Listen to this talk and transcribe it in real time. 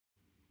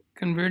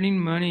Converting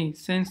money,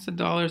 cents to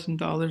dollars and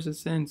dollars to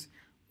cents.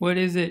 What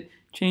is it?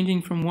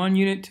 Changing from one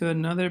unit to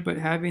another but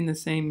having the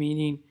same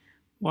meaning.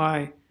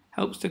 Why?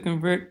 Helps to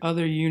convert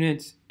other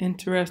units.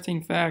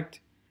 Interesting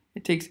fact.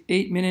 It takes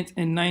 8 minutes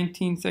and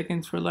 19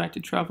 seconds for light to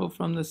travel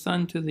from the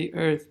sun to the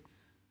earth.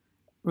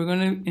 We're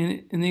going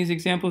to, in these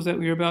examples that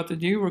we're about to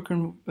do, we're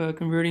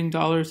converting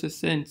dollars to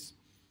cents.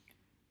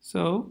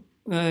 So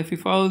if you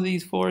follow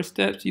these 4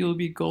 steps, you'll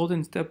be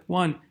golden. Step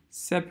 1,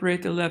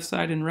 separate the left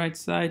side and right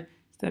side.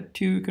 Step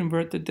 2,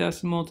 convert the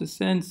decimal to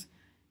cents.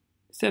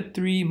 Step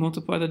 3,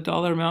 multiply the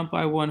dollar amount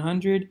by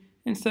 100.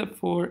 And step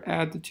 4,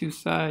 add the 2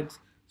 sides.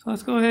 So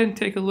let's go ahead and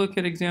take a look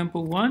at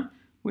example 1,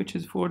 which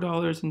is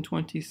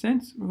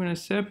 $4.20. We're going to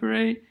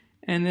separate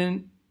and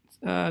then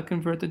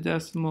convert the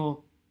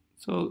decimal.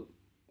 So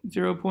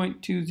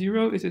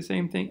 0.20 is the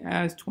same thing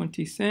as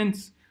 20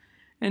 cents.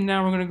 And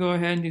now we're going to go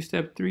ahead and do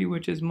step 3,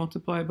 which is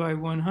multiply by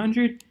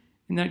 100.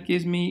 And that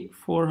gives me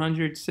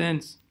 400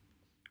 cents.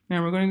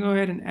 Now we're going to go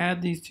ahead and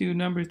add these two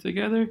numbers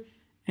together,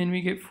 and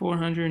we get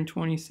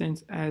 420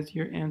 cents as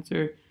your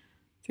answer.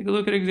 Take a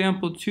look at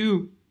example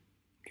 2.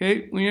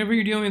 Okay, whenever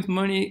you're dealing with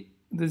money,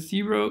 the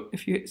zero,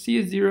 if you see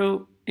a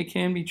zero, it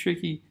can be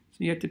tricky. So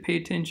you have to pay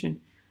attention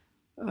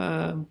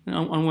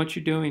on what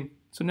you're doing.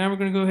 So now we're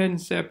going to go ahead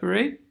and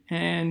separate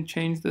and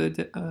change the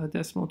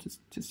decimal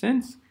to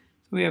cents. So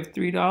we have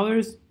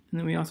 $3, and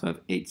then we also have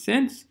 8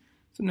 cents.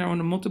 So now we're going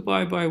to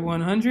multiply by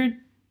 100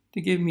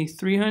 to give me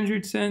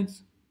 300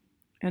 cents.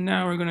 And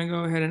now we're going to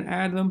go ahead and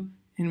add them,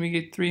 and we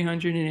get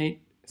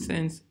 308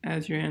 cents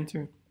as your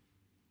answer.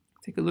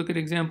 Take a look at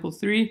example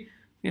 3.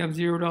 We have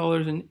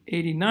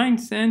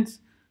 $0.89.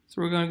 So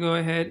we're going to go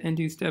ahead and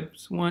do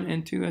steps 1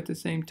 and 2 at the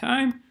same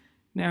time.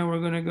 Now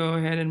we're going to go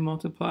ahead and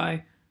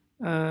multiply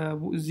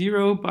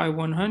 0 by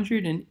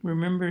 100. And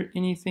remember,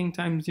 anything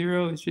times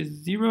 0 is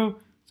just 0.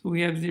 So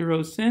we have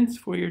 0 cents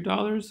for your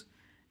dollars.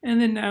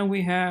 And then now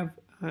we have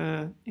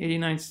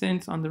 89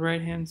 cents on the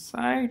right hand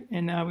side,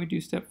 and now we do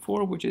step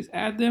 4, which is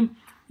add them,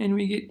 and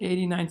we get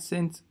 89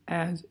 cents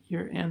as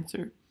your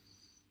answer.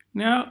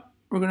 Now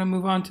we're going to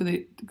move on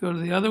to go to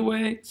the other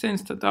way,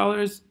 cents to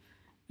dollars.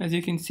 As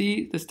you can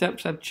see, the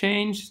steps have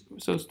changed.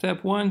 So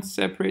step 1,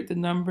 separate the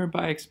number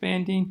by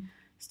expanding.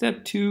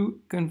 Step 2,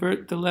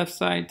 convert the left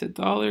side to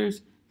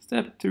dollars.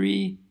 Step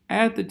 3,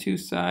 add the 2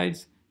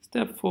 sides.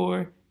 Step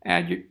 4,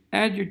 add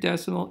your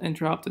decimal and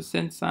drop the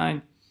cent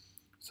sign.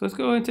 So let's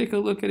go ahead and take a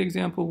look at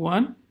example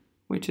 1,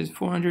 which is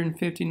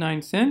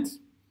 459 cents.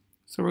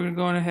 So we're going to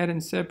go ahead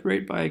and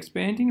separate by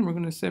expanding. We're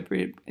going to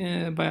separate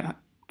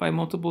by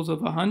multiples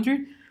of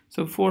 100.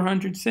 So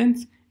 400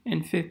 cents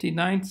and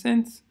 59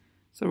 cents.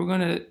 So we're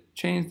going to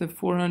change the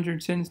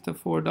 400 cents to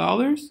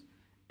 $4.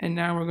 And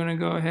now we're going to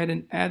go ahead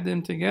and add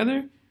them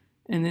together.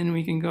 And then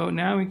we can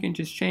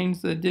just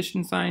change the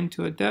addition sign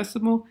to a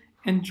decimal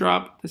and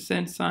drop the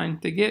cent sign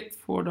to get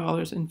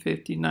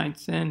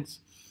 $4.59.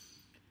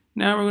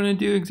 Now we're going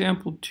to do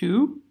example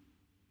 2.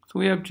 So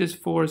we have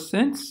just 4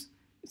 cents.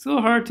 It's a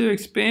little hard to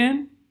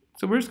expand.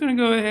 So we're just going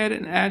to go ahead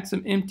and add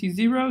some empty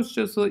zeros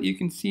just so that you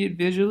can see it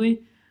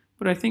visually.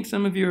 But I think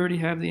some of you already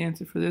have the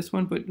answer for this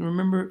one. But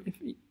remember,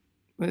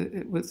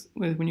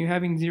 when you're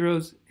having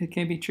zeros, it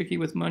can be tricky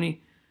with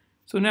money.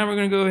 So now we're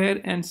going to go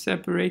ahead and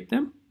separate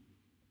them.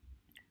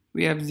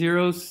 We have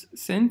 0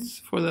 cents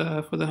for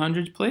the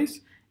hundreds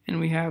place.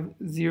 And we have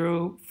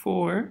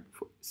 0.4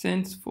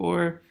 cents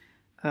for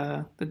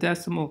the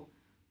decimal.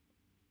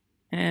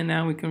 And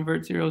now we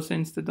convert 0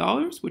 cents to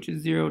dollars, which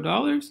is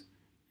 $0.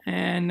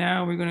 And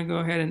now we're going to go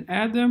ahead and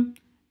add them,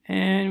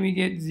 and we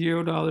get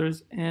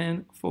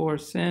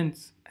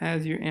 $0.04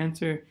 as your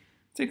answer.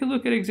 Take a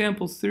look at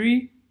example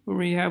 3, where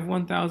we have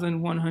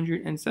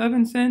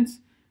 1,107 cents.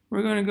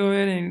 We're going to go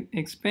ahead and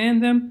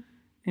expand them,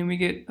 and we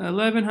get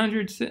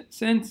 1,100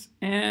 cents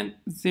and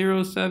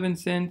 0.7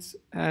 cents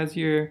as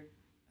your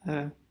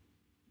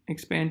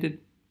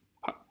expanded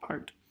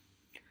part.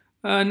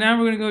 Now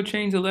we're going to go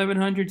change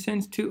 1,100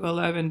 cents to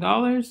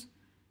 $11.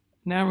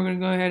 Now we're going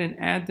to go ahead and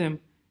add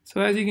them.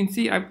 So as you can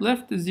see, I've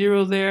left the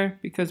 0 there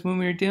because when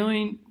we're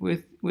dealing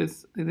with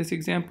this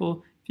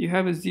example, if you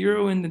have a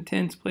 0 in the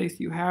tens place,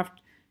 you have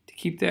to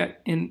keep that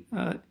in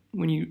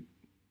when you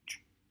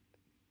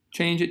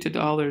change it to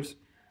dollars.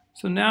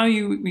 So now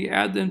we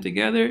add them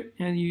together,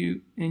 and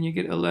you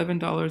get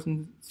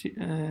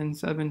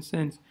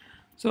 $11.07.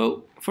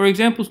 So for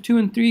examples 2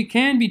 and 3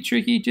 can be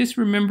tricky. Just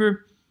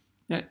remember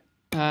that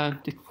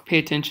to pay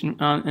attention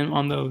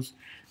on those.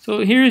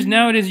 So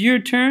now it is your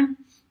turn.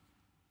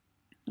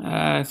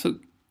 So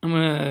I'm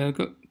going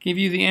to give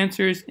you the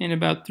answers in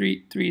about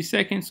 3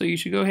 seconds. So you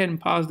should go ahead and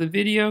pause the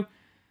video.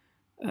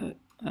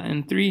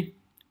 In 3,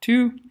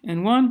 2,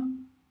 and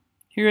 1.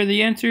 Here are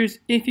the answers.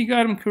 If you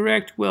got them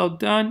correct, well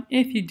done.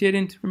 If you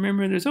didn't,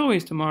 remember there's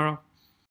always tomorrow.